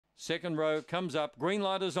Second row comes up. Green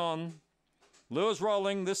light is on. Lures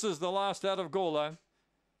rolling. This is the last out of Gawler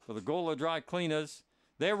for the Gawler Dry Cleaners.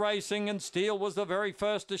 They're racing, and Steele was the very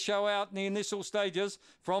first to show out in the initial stages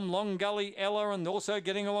from Long Gully Ella, and also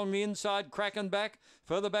getting along the inside, Kraken back.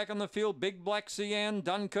 Further back on the field, Big Black Cian,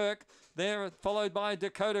 Dunkirk. There, followed by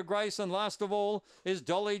Dakota Grace, and last of all is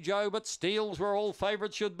Dolly Joe, but Steele's where all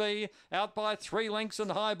favourites should be. Out by 3 lengths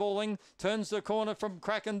and highballing. Turns the corner from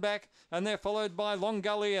Kraken back, and they're followed by Long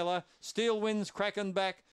Gully Ella. Steele wins, Kraken back.